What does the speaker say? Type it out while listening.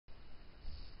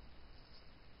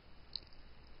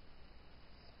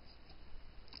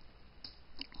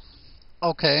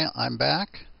Okay, I'm back,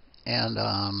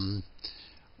 and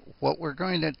what we're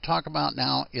going to talk about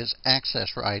now is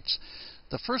access rights.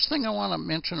 The first thing I want to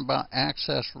mention about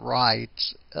access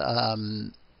rights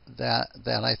that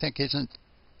I think isn't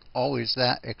always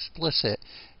that explicit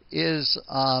is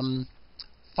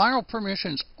file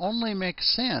permissions only make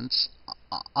sense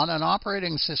on an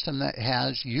operating system that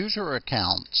has user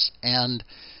accounts and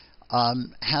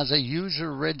has a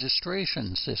user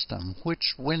registration system,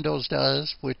 which Windows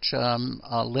does, which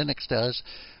Linux does,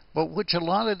 but which a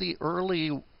lot of the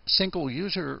early single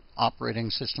user operating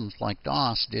systems like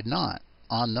DOS did not.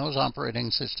 On those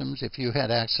operating systems, if you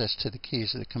had access to the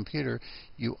keys of the computer,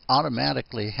 you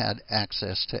automatically had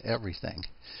access to everything.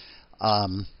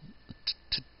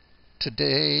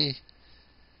 Today,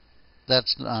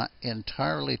 that's not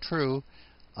entirely true.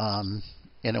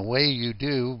 In a way you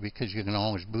do, because you can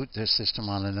always boot this system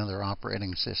on another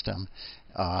operating system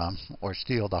or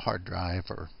steal the hard drive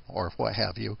or what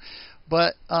have you.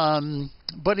 But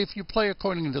if you play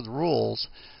according to the rules,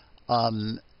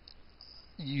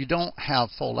 you don't have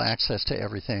full access to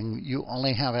everything. You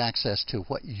only have access to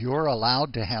what you're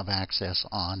allowed to have access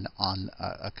on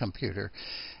a computer.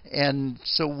 And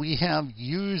so we have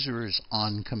users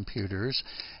on computers.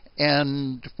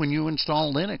 And when you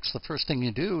install Linux, the first thing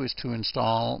you do is to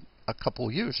install a couple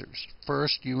users.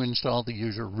 First, you install the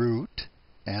user root,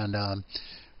 and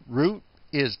root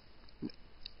is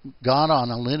got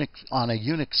on a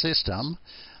Unix system,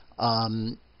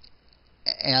 and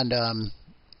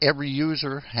every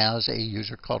user has a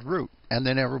user called root, and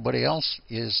then everybody else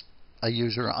is a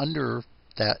user under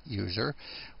that user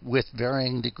with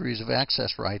varying degrees of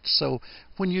access rights. So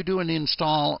when you do an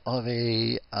install of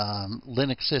a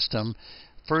Linux system,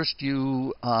 first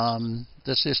the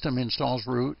system installs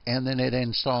root, and then it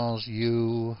installs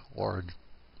you or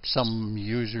some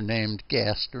user named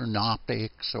guest or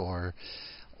Knoppix or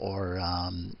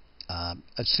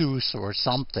ASUS or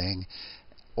something,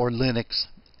 or Linux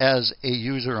as a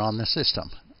user on the system.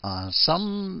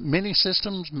 Many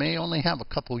systems may only have a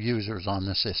couple users on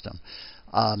the system.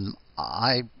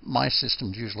 My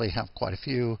systems usually have quite a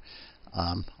few,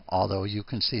 although you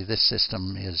can see this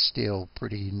system is still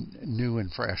pretty new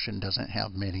and fresh and doesn't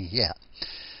have many yet.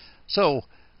 So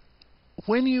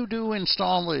when you do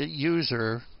install a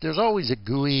user, there's always a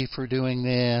GUI for doing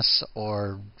this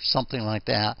or something like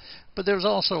that, but there's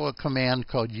also a command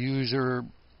called user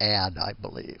add, I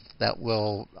believe, that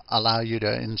will allow you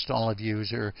to install a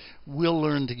user. We'll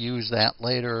learn to use that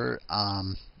later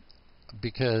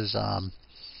because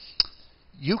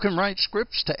you can write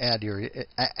scripts to add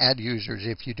users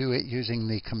if you do it using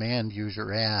the command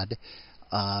user add.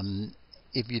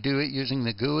 If you do it using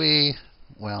the GUI,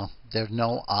 well, there's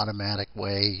no automatic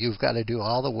way. You've got to do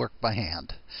all the work by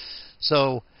hand.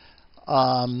 So,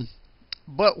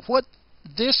 but what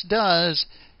this does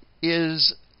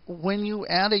is when you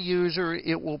add a user,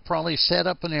 it will probably set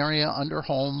up an area under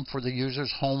home for the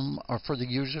user's home or for the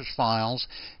user's files,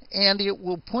 and it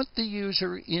will put the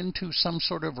user into some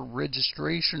sort of a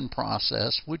registration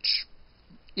process, which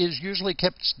is usually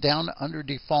kept down under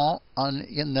default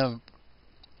in the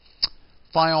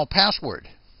file password.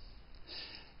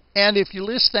 And if you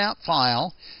list that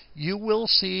file, you will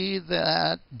see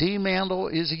that Mandel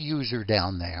is a user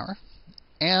down there,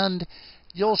 and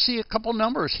you'll see a couple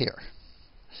numbers here.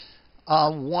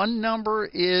 One number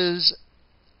is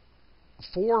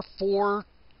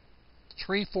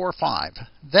 44345.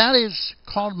 That is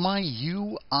called my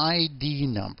UID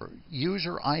number,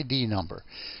 user ID number.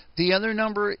 The other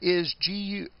number is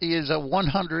a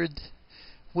 100,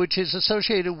 which is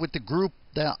associated with the group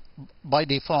that by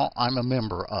default I'm a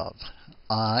member of.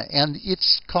 And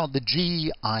it's called the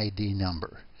GID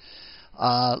number.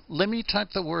 Let me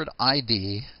type the word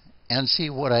ID and see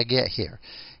what I get here.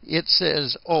 It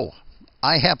says, oh,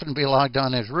 I happen to be logged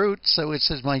on as root, so it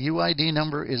says my UID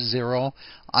number is 0.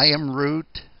 I am root.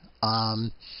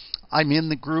 I'm in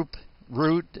the group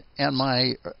root, and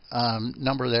my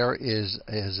number there is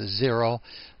 0.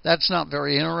 That's not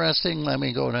very interesting. Let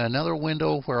me go to another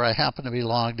window where I happen to be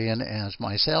logged in as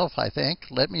myself, I think.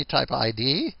 Let me type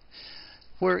ID,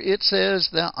 where it says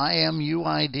that I am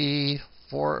UID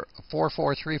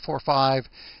 44345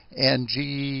 and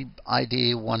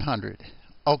GID 100.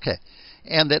 Okay.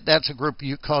 And that's a group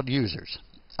called users.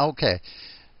 Okay.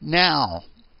 Now,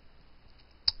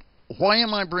 why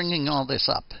am I bringing all this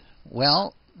up?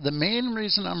 Well, the main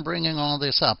reason I'm bringing all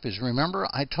this up is, remember,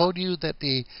 I told you that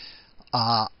the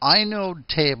inode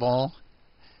table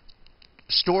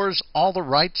stores all the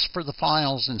rights for the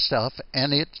files and stuff,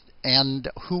 and and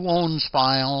who owns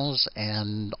files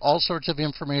and all sorts of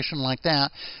information like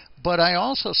that. But I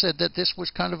also said that this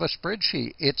was kind of a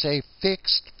spreadsheet. It's a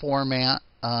fixed format,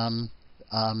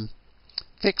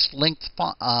 fixed length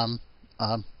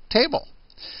table.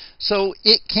 So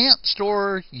it can't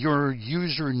store your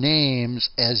user names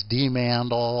as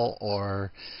dmandel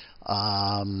or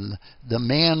the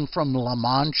man from La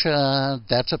Mancha.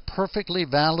 That's a perfectly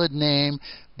valid name,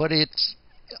 but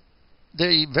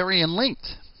they vary in length.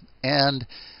 And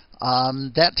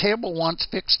that table wants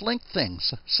fixed length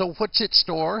things. So what's it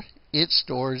store? It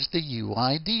stores the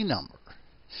UID number.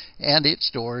 And it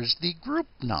stores the group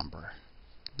number,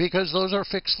 because those are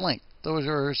fixed length. Those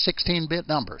are 16-bit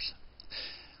numbers.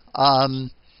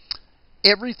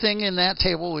 Everything in that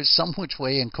table is some which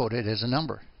way encoded as a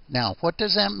number. Now, what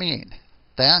does that mean?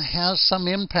 That has some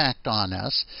impact on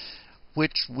us,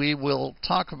 which we will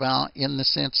talk about in the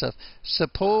sense of,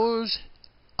 suppose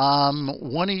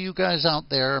one of you guys out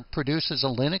there produces a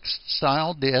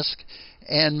Linux-style disk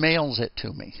and mails it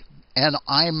to me, and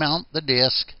I mount the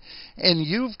disk, and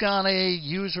you've got a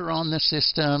user on the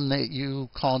system that you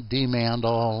call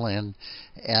dmandel, and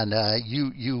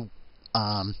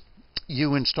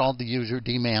you installed the user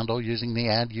dmandel using the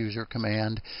add user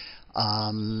command.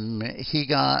 He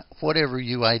got whatever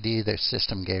UID the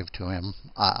system gave to him.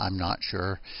 I'm not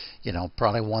sure,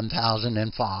 probably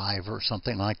 1005 or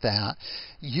something like that.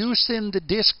 You send the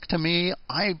disk to me.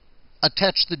 I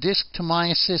attach the disk to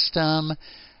my system,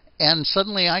 and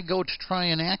suddenly I go to try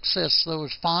and access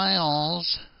those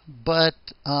files, but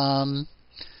on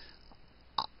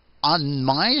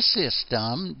my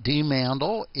system,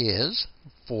 dmandel is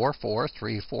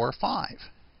 44345.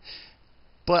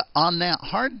 But on that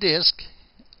hard disk,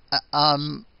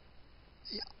 well,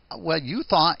 you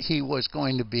thought he was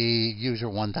going to be user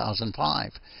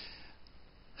 1005.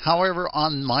 However,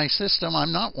 on my system,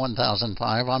 I'm not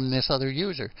 1005. I'm this other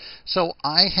user. So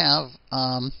I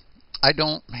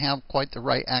don't have quite the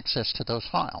right access to those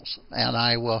files, and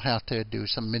I will have to do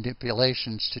some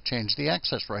manipulations to change the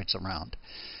access rights around.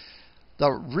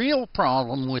 The real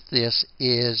problem with this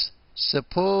is,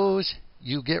 suppose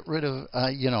you get rid of,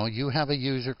 you have a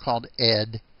user called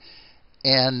Ed,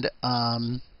 and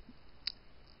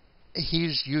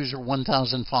he's user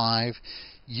 1005.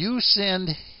 You send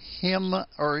him,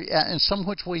 or in some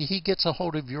which way he gets a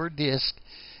hold of your disk,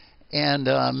 and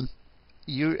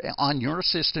you on your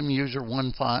system, user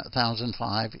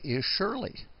 1005 is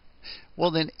Shirley.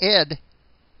 Well, then Ed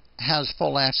has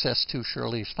full access to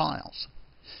Shirley's files.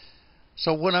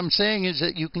 So what I'm saying is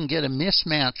that you can get a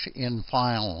mismatch in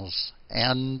files,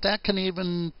 and that can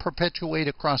even perpetuate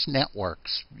across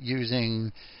networks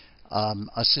using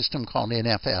a system called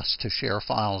NFS to share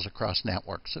files across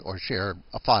networks, or share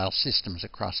file systems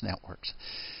across networks.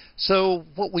 So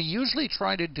what we usually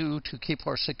try to do to keep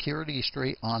our security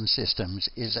straight on systems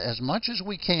is, as much as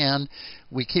we can,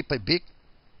 we keep a big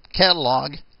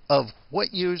catalog of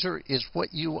what user is what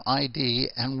UID,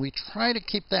 and we try to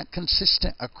keep that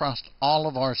consistent across all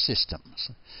of our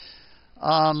systems.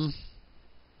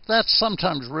 That's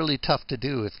sometimes really tough to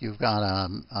do if you've got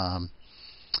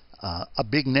a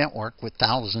big network with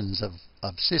thousands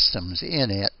of systems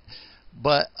in it.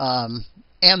 But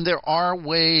and there are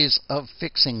ways of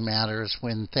fixing matters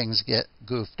when things get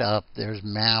goofed up. There's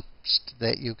maps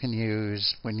that you can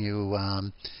use when you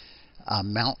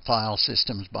mount file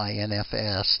systems by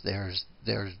NFS. There's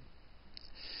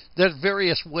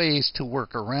various ways to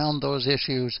work around those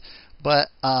issues, but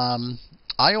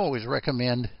I always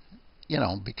recommend,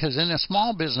 because in a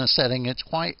small business setting, it's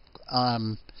quite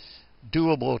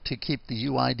doable to keep the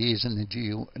UIDs and the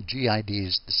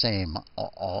GIDs the same,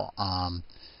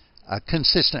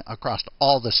 consistent across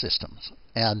all the systems,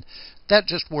 and that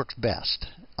just works best.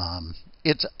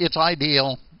 It's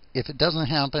ideal. If it doesn't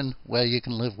happen, well, you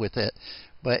can live with it,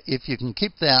 but if you can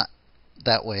keep that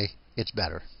way, it's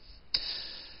better.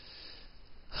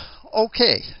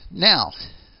 Okay, now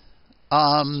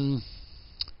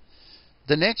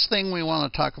the next thing we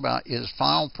want to talk about is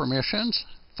file permissions.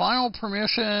 File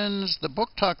permissions, the book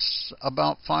talks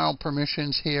about file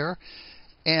permissions here,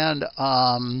 and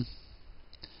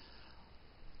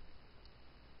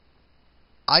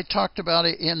I talked about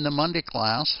it in the Monday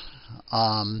class,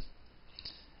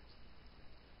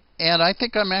 and I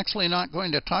think I'm actually not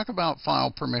going to talk about file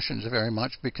permissions very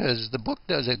much, because the book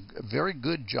does a very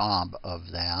good job of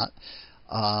that.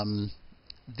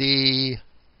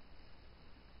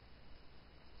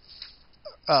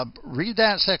 Read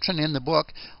that section in the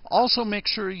book. Also, make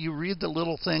sure you read the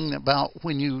little thing about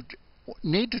when you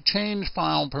need to change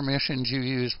file permissions, you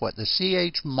use the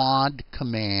chmod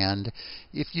command.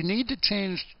 If you need to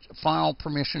change file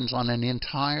permissions on an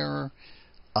entire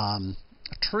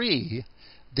tree,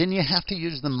 then you have to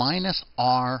use the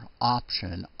 -R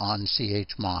option on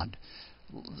chmod.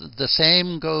 The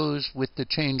same goes with the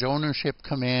change ownership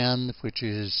command, which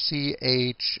is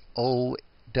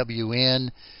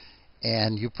CHOWN,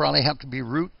 and you probably have to be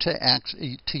root to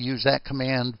use that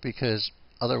command, because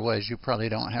otherwise you probably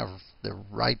don't have the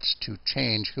rights to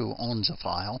change who owns a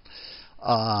file.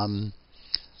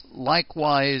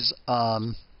 Likewise,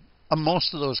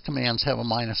 most of those commands have a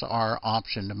 -R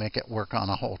option to make it work on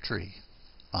a whole tree.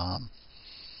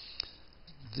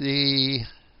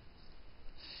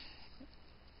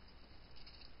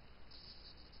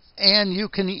 And you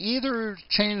can either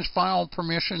change file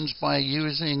permissions by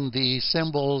using the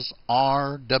symbols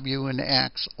R, W, and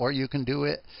X, or you can do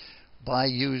it by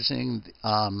using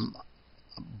the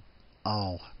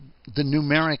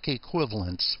numeric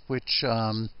equivalents, which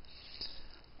I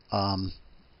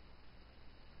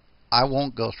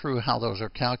won't go through how those are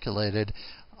calculated.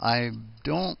 I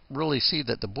don't really see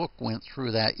that the book went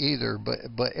through that either,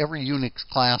 but every Unix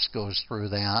class goes through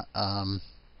that.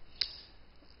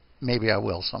 Maybe I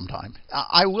will sometime.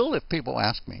 I will if people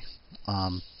ask me,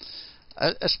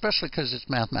 especially because it's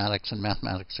mathematics, and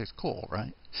mathematics is cool,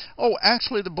 right? Oh,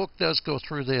 actually, the book does go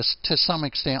through this to some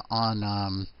extent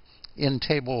on in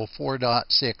Table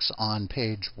 4.6 on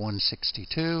page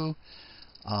 162.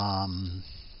 I'm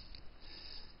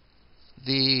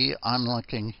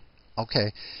looking.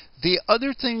 Okay. The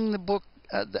other thing the book,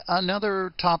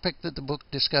 another topic that the book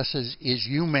discusses is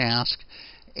UMask.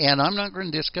 And I'm not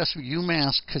going to discuss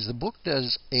UMask because the book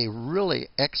does a really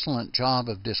excellent job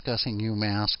of discussing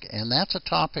UMask, and that's a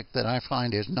topic that I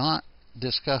find is not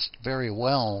discussed very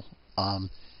well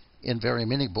in very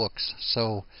many books.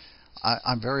 So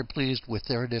I'm very pleased with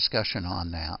their discussion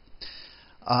on that.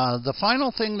 The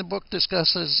final thing the book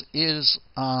discusses is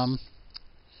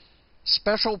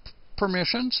special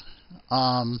permissions.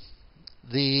 The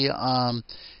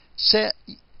set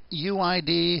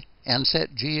UID and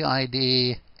set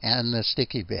GID and the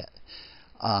sticky bit.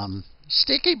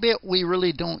 Sticky bit we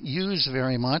really don't use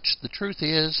very much. The truth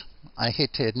is, I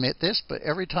hate to admit this, but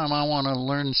every time I want to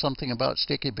learn something about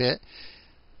sticky bit,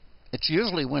 it's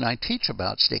usually when I teach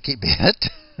about sticky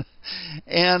bit.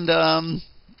 and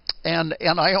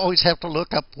I always have to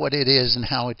look up what it is and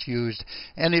how it's used.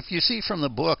 And if you see from the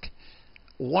book,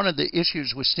 one of the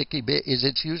issues with sticky bit is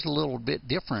it's used a little bit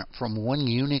different from one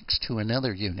Unix to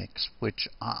another Unix, which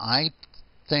I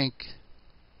think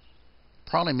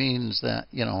probably means that,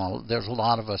 you know, there's a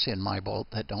lot of us in my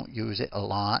boat that don't use it a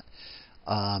lot.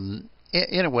 In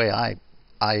a way,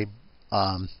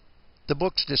 the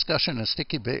book's discussion of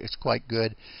sticky bit is quite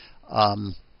good,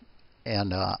 and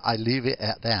I leave it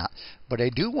at that. But I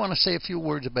do want to say a few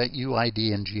words about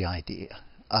UID and GID,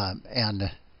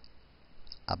 and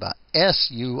about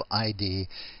SUID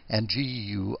and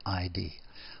GUID.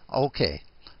 Okay,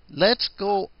 let's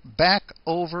go back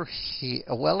over here.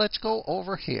 Well, let's go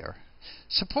over here.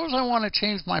 Suppose I want to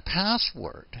change my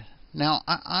password. Now,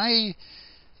 I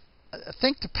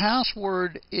think the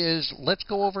password is, let's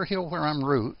go over here where I'm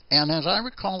root, and as I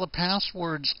recall, the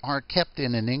passwords are kept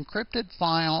in an encrypted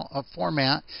file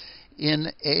format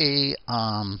in a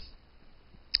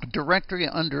directory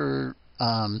under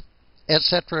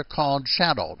etc. called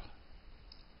shadowed.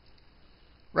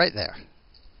 Right there.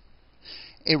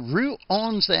 A root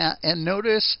owns that, and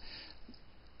notice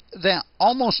that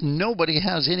almost nobody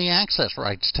has any access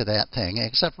rights to that thing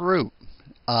except root.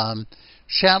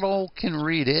 Shadow can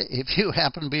read it. If you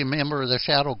happen to be a member of the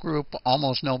Shadow group,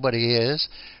 almost nobody is.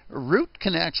 Root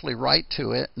can actually write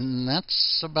to it, and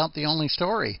that's about the only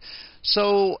story.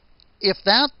 So if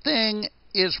that thing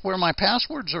is where my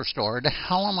passwords are stored,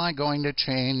 how am I going to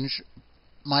change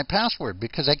my password?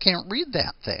 Because I can't read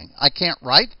that thing. I can't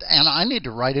write, and I need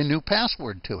to write a new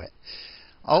password to it.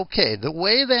 Okay, the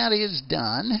way that is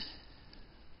done,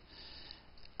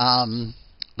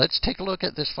 let's take a look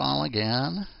at this file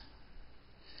again.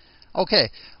 Okay,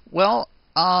 well,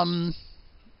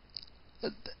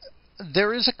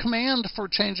 there is a command for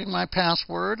changing my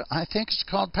password. I think it's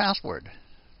called password.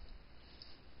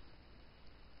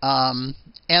 And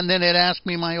then it asked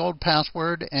me my old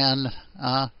password, and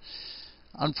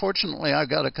unfortunately I've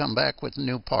got to come back with a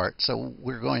new part, so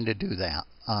we're going to do that.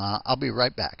 I'll be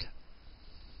right back.